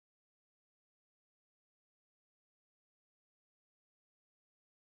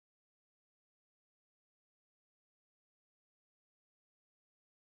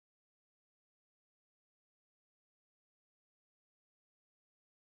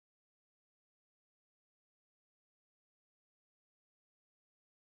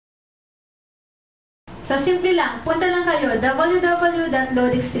So, simple lang. Punta lang kayo,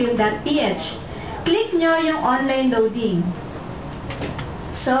 www.loadextreme.ph. Click nyo yung online loading.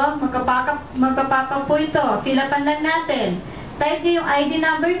 So, magpapapa po ito. Fill-upan lang natin. Type nyo yung ID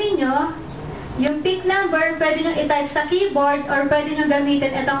number ninyo. Yung PIC number, pwede nyo i-type sa keyboard or pwede nyo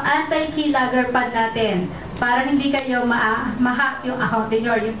gamitin itong anti-keylogger pad natin para hindi kayo ma-hack yung account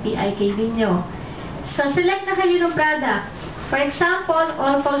ninyo or yung PIK ninyo. So, select na kayo ng product. For example,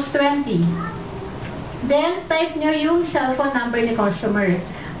 Allpost 20. Then, type nyo yung cellphone number ni customer.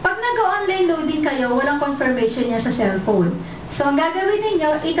 Pag nag-online loading kayo, walang confirmation niya sa cellphone. So, ang gagawin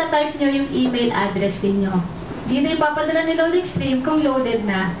ninyo, ita-type nyo yung email address ninyo. Dito ipapadala ni Loadextreme kung loaded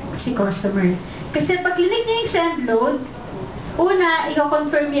na si customer. Kasi pag click nyo yung send load, una,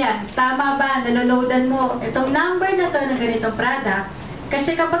 i-confirm yan. Tama ba? Naloloadan mo itong number na to ng ganitong product.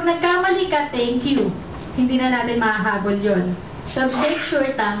 Kasi kapag nagkamali ka, thank you. Hindi na natin mahahabol yun. So, make sure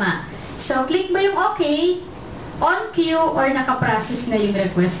tama. So, click mo yung okay, on queue, or nakaprocess na yung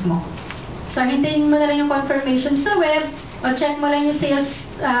request mo. So, hintayin mo na lang yung confirmation sa web, o check mo lang yung sales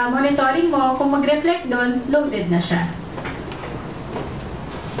monitoring mo. Kung mag-reflect doon, loaded na siya.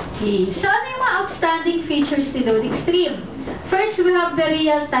 Okay. So, ano yung mga outstanding features ni Loadextreme? First, we have the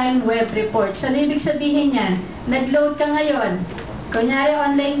real-time web reports. Ano ibig sabihin yan? Nag-load ka ngayon. Kunyari,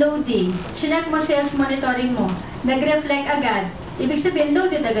 online loading. Chinek mo sales monitoring mo. Nag-reflect agad. Ibig sabihin,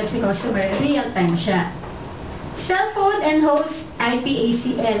 loaded agad si customer. Real-time siya. Cellphone and host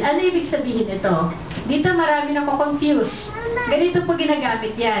IP-ACL. Ano ibig sabihin ito? Dito marami na confuse. Ganito po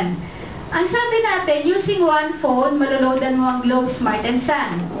ginagamit yan. Ang sabi natin, using one phone, maloloadan mo ang Globe, Smart, and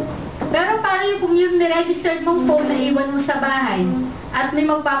Sun. Pero paano kung yung niregistered mong phone na iwan mo sa bahay at may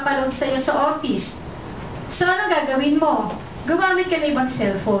magpapaload sa'yo sa office? So, ano gagawin mo? Gumamit ka na ibang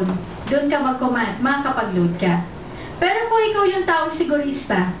cellphone. Doon ka mag-command, makakapag-load ka. Pero kung ikaw yung taong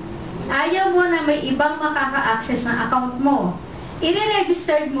sigurista, ayaw mo na may ibang makaka-access ng account mo,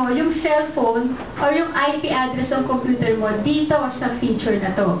 i-register mo yung cellphone or yung IP address ng computer mo dito sa feature na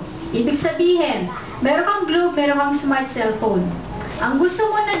to. Ibig sabihin, meron kang Globe, meron kang smart cellphone. Ang gusto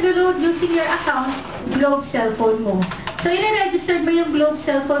mo nag-load using your account, Globe cellphone mo. So, i-register mo yung Globe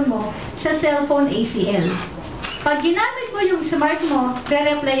cellphone mo sa cellphone ACL. Pag ginamit mo yung smart mo,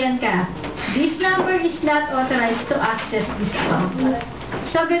 re-replyan ka. This number is not authorized to access this account.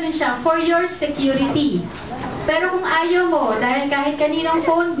 So, ganun siya, for your security. Pero kung ayaw mo, dahil kahit kaninang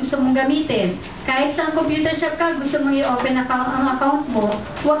phone gusto mong gamitin, kahit sa computer shop ka, gusto mong i-open ang account mo,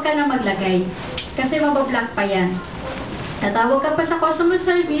 huwag ka na maglagay. Kasi mabablock pa yan. Tatawag ka pa sa customer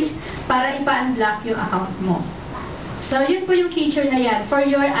service para ipa-unblock yung account mo. So, yun po yung feature na yan for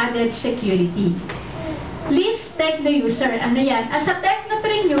your added security. List Techno User. Ano yan? As a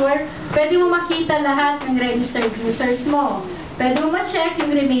technopreneur, pwede mo makita lahat ng registered users mo. Pwede mo ma-check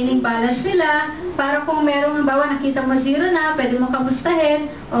yung remaining balance nila para kung merong bawa nakita mo zero na, pwede mo kamustahin.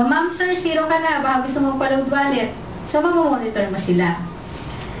 O, ma'am sir, zero ka na, baka gusto mo pa-load wallet. So, mamomonitor mo sila.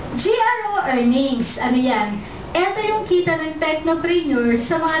 GRO earnings. Ano yan? Ito yung kita ng technopreneur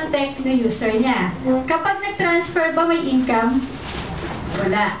sa mga techno user niya. Kapag nag-transfer ba may income?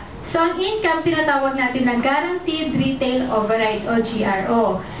 Wala. So, ang income, tinatawag natin ng Guaranteed Retail Override o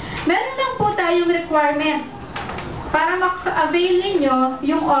GRO. Meron lang po tayong requirement para maka-avail ninyo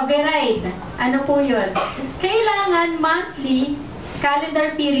yung override. Ano po yun? Kailangan monthly,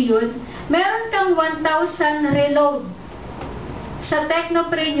 calendar period, meron kang 1,000 reload sa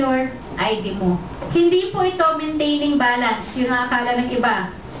technopreneur ID mo. Hindi po ito maintaining balance, yung akala ng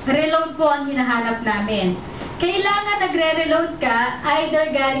iba. Reload po ang hinahanap namin. Kailangan nagre-reload ka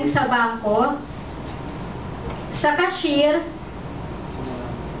either galing sa bangko, sa cashier,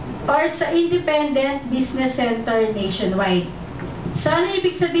 or sa independent business center nationwide. So, ano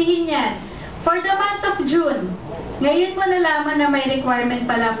ibig sabihin yan? For the month of June, ngayon mo nalaman na may requirement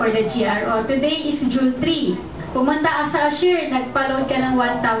pala for the GRO. Today is June 3. Pumunta ka sa cashier, nagpa-load ka ng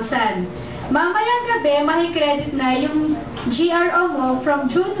 1,000. Mamayang gabi, makikredit na yung GRO mo from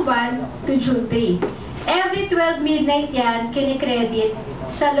June 1 to June 3. Every 12 midnight yan, kinikredit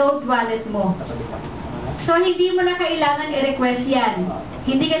sa load wallet mo. So, hindi mo na kailangan i-request yan.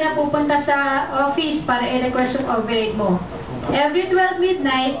 Hindi ka na pupunta sa office para i-request yung override mo. Every 12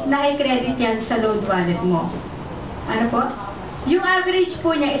 midnight, naki-credit yan sa load wallet mo. Ano po? Yung average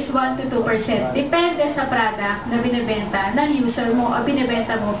po niya is 1 to 2%. Depende sa product na binibenta ng user mo o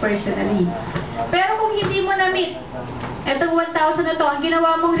binibenta mo personally. Pero kung hindi mo na-meet, etong 1,000 na to, ang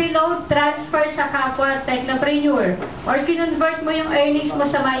ginawa mong reload, transfer sa kapwa technopreneur, or kinonvert mo yung earnings mo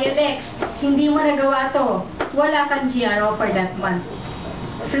sa MyLX, hindi mo nagawa to, wala kang GRO for that month.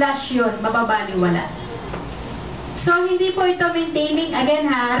 Flash yun, mababaliwala. So, hindi po ito maintaining. Again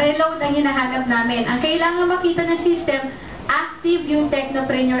ha, reload ang hinahanap namin. Ang kailangan makita ng system, active yung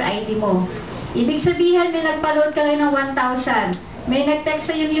Technopreneur ID mo. Ibig sabihin, may nagpa-load ka ng 1,000. May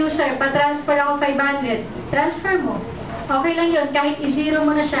nag-text sa yung user, pa-transfer ako 500. Transfer mo. Okay lang yun. Kahit i-zero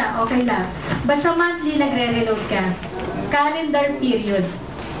mo na siya, okay lang. Basta monthly, nagre-reload ka. Calendar period.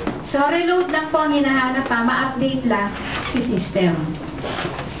 So, reload lang po ang hinahanap pa. Ma-update lang si system.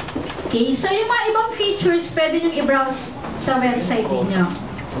 Okay, so yung mga ibang features, pwede nyo i-browse sa website niyo.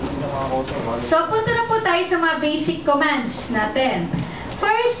 So, punta na po tayo sa mga basic commands natin.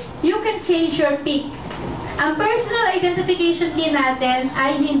 First, you can change your PIC. Ang personal identification key natin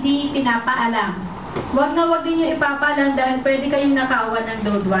ay hindi pinapaalam. Huwag na huwag ninyo ipapaalam dahil pwede kayong nakawan ng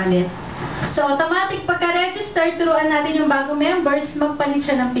load wallet. So, automatic pagka-register, turuan natin yung bagong members, magpalit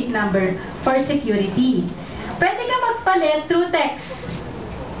siya ng PIC number for security. Pwede ka magpalit through text.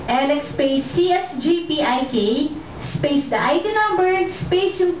 LX space CSGPIK space the ID number,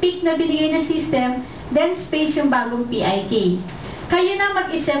 space yung PIC na binigay ng system, then space yung bagong PIK. Kayo na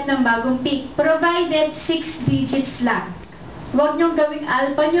mag-isip ng bagong PIC, provided 6 digits lang. Huwag nyong gawing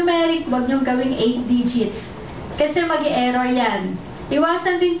alphanumeric, huwag nyong gawing 8 digits. Kasi mag-i-error yan.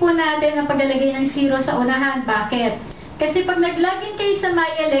 Iwasan din po natin ang paglalagay ng 0 sa unahan. Bakit? Kasi pag nag-login kayo sa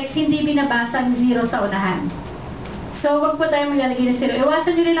MyLX, hindi binabasa ang 0 sa unahan. So, wag po tayo maglalagay ng 0.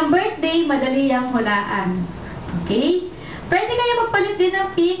 Iwasan nyo rin ang birthday, madali ang hulaan. Okay? Pwede kayo magpalit din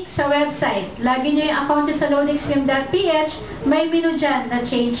ng PIC sa website. Lagi nyo yung account nyo sa loadextreme.ph, may menu dyan na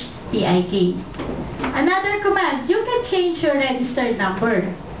change PIK. Another command, you can change your registered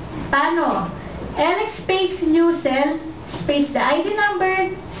number. Paano? LX space new cell, space the ID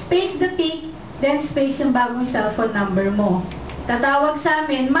number, space the PIC, then space yung bagong cellphone number mo. Tatawag sa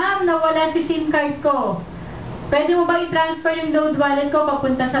amin, ma'am, nawala si SIM card ko. Pwede mo ba i-transfer yung load wallet ko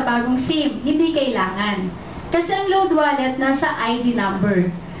papunta sa bagong SIM? Hindi kailangan. Kasi ang load wallet nasa ID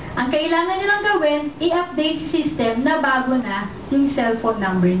number. Ang kailangan nyo lang gawin, i-update si system na bago na yung cellphone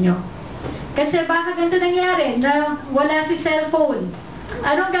number nyo. Kasi baka ganito nangyari na wala si cellphone.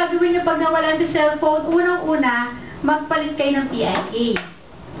 Anong gagawin nyo pag nawala si cellphone? Unang-una, magpalit kayo ng PIA.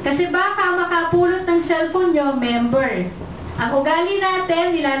 Kasi baka makapulot ng cellphone nyo, member. Ang ugali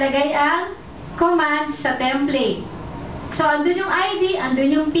natin, nilalagay ang command sa template. So, andun yung ID,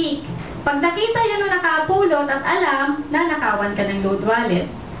 andun yung PIC. Pag nakita yun na nakapulot at alam na nakawan ka ng load wallet.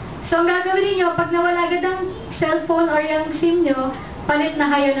 So, ang gagawin niyo pag nawala agad ang cellphone or yung SIM nyo, palit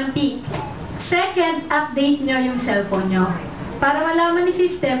na kayo ng PIC. Second, update nyo yung cellphone nyo. Para malaman ni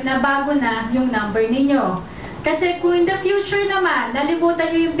system na bago na yung number ninyo. Kasi kung in the future naman,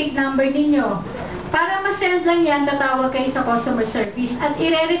 nalimutan nyo yung PIC number ninyo, para ma-send lang yan, tatawag kayo sa customer service at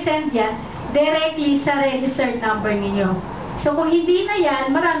i-resend yan directly sa registered number ninyo. So kung hindi na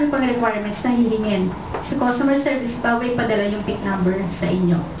yan, marami pang requirements na hihingin. Sa customer service, bago ipadala yung PIC number sa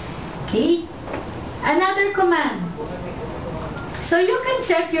inyo. Okay? Another command. So you can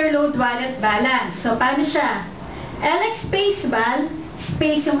check your load wallet balance. So paano siya? LX space val,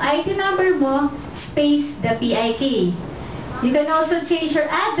 space yung ID number mo, space the PIK. You can also change your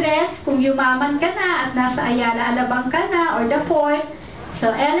address kung yumaman ka na at nasa Ayala, Alabang ka na or the Fort. So,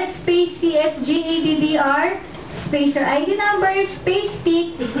 LX space CSGADDR, space your ID number, space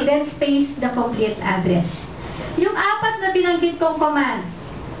PIC, then space the complete address. Yung apat na binanggit kong command,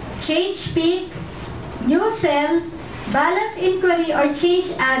 change PIC, new cell, balance inquiry, or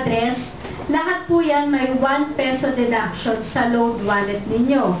change address, lahat po yan may 1 peso deduction sa load wallet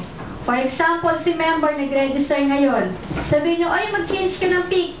ninyo. For example, si member nag-register ngayon. Sabihin nyo, ay mag-change ka ng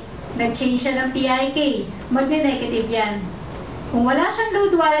PIC. Nag-change siya ng PIK. Magne-negative yan. Kung wala siyang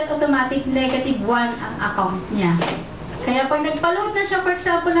load wallet, automatic negative 1 ang account niya. Kaya pag nagpa-load na siya, for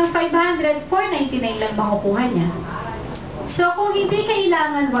example, ng 500, 499 lang makukuha niya. So, kung hindi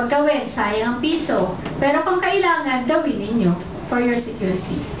kailangan, wag gawin. Sayang ang piso. Pero kung kailangan, gawin ninyo for your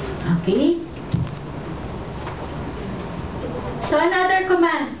security. Okay? So, another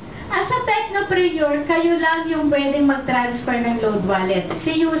command. As a technopreneur, kayo lang yung pwedeng mag-transfer ng load wallet.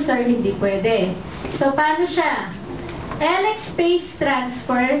 Si user, hindi pwede. So, paano siya? LX space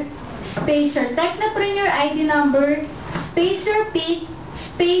transfer, space your technopreneur ID number, space your PIC,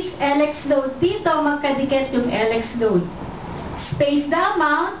 space LX load. Dito, magkadikit yung LX load. Space the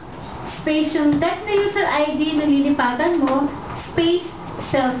amount, space yung techno-user ID na lilipatan mo, space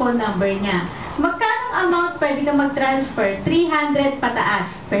cellphone number niya. Magkano amount pwede ka mag-transfer? 300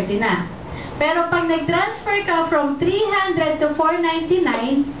 pataas. Pwede na. Pero pag nag-transfer ka from 300 to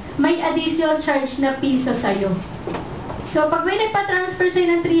 499, may additional charge na piso sa'yo. So, pag may nagpa-transfer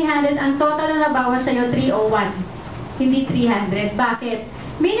sa'yo ng 300, ang total na nabawas sa'yo 301. Hindi 300. Bakit?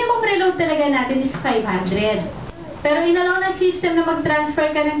 Minimum reload talaga natin is 500. Pero inalaw ng system na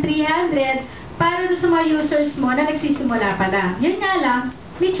mag-transfer ka ng 300 para doon sa mga users mo na nagsisimula pa lang. Yun nga lang,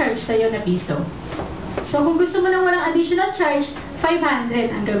 may charge sa'yo na piso. So, kung gusto mo nang walang additional charge, 500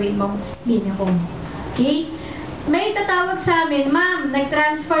 ang gawin mong minimum. Okay? May tatawag sa amin, ma'am,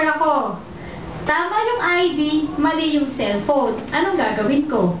 nag-transfer ako. Tama yung ID, mali yung cellphone. Anong gagawin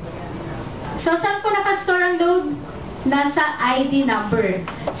ko? So, saan po nakastore ang load? Nasa ID number.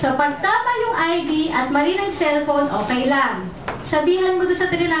 So, pag tama yung ID at mali ng cellphone, okay lang. Sabihan mo doon sa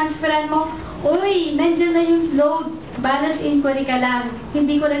transferan mo, uy, nandiyan na yung load. Balance inquiry ka lang.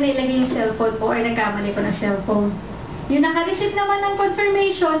 Hindi ko na nailagay yung cellphone po or nagkamali ko na cellphone. Yung naka-receive naman ng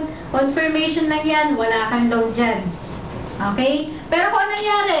confirmation lang yan, wala kang load dyan. Okay? Pero kung anong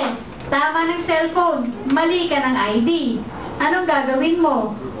nangyari, tama ng cellphone, mali ka ng ID. Anong gagawin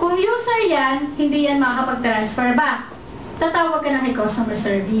mo? Kung user yan, hindi yan makakapag-transfer back. Tatawag ka na kay customer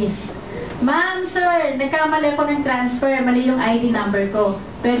service. Ma'am, sir, nagkamali ako ng transfer, mali yung ID number ko.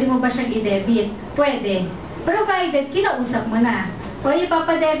 Pwede mo ba siyang i-debit? Pwede. Provided, kinausap mo na. O,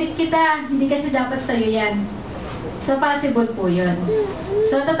 ipapadebit kita, hindi kasi dapat sa'yo yan. So, possible po yun.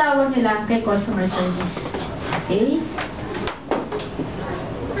 So, tatawag nyo lang kay customer service. Okay?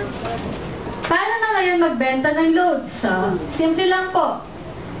 Paano na ngayon magbenta ng loads? So, simple lang po.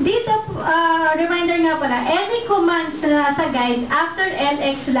 Dito, reminder nga pala, any commands na nasa guide, after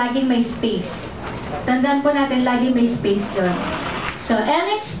LX, laging may space. Tandaan po natin, laging may space doon. So,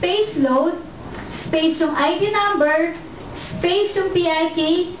 LX space load, space yung ID number, space yung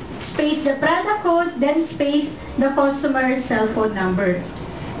PIK, space the product code, then space the customer cellphone number.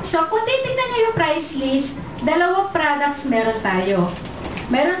 So, kung titignan nyo yung price list, dalawang products meron tayo.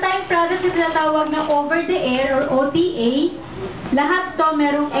 Meron tayong products na tinatawag na over the air or OTA. Lahat to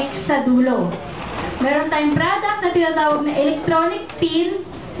merong X sa dulo. Meron tayong product na tinatawag na electronic pin,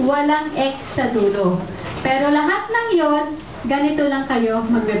 walang X sa dulo. Pero lahat ng yon, ganito lang kayo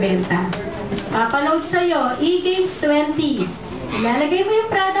magbebenta. Papaload sa'yo, eGames 20. Ilalagay mo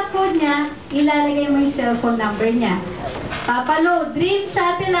yung product code niya, ilalagay mo yung cellphone number niya. Papaload, Dream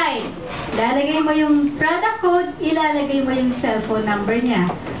Satellite. Ilalagay mo yung product code, ilalagay mo yung cellphone number niya.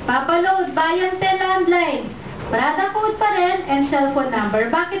 Papaload, Bayante Landline. Product code pa rin and cellphone number.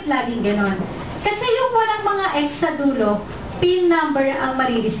 Bakit laging ganon? Kasi yung walang mga X sa dulo, PIN number ang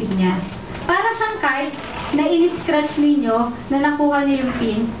marireceive niya. Para siyang card na in-scratch ninyo, na nakuha niyo yung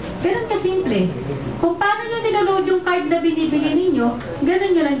PIN, ganun kasimple. Kung paano nyo niloload yung card na binibili ninyo,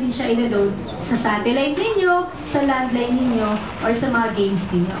 ganun nyo lang din siya iloload sa satellite ninyo, sa landline ninyo, or sa mga games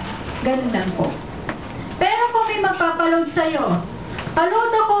ninyo. Ganun lang po. Pero kung may magpapaload sa'yo,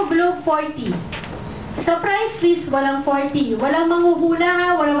 paload ako Globe 40. Sa price list, walang 40. Walang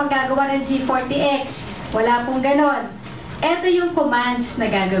manghuhula, walang magagawa ng G40X. Wala pong ganon. Ito yung commands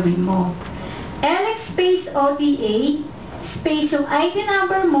na gagawin mo. LX space OTA, space yung ID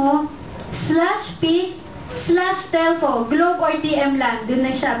number mo, /PIC/telco, Globe or TM lang, dun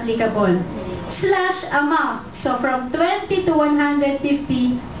na siya applicable. /amount, so from 20 to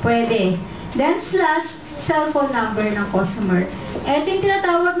 150, pwede. Then /cellphone number ng customer. Ito yung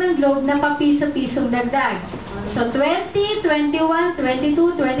tinatawag ng Globe na papiso-pisong dagdag. So 20, 21,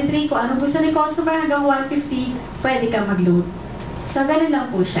 22, 23, kung ano gusto ni customer hanggang 150, pwede ka mag-load. So ganun lang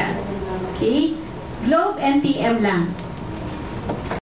po siya. Okay? Globe and TM lang.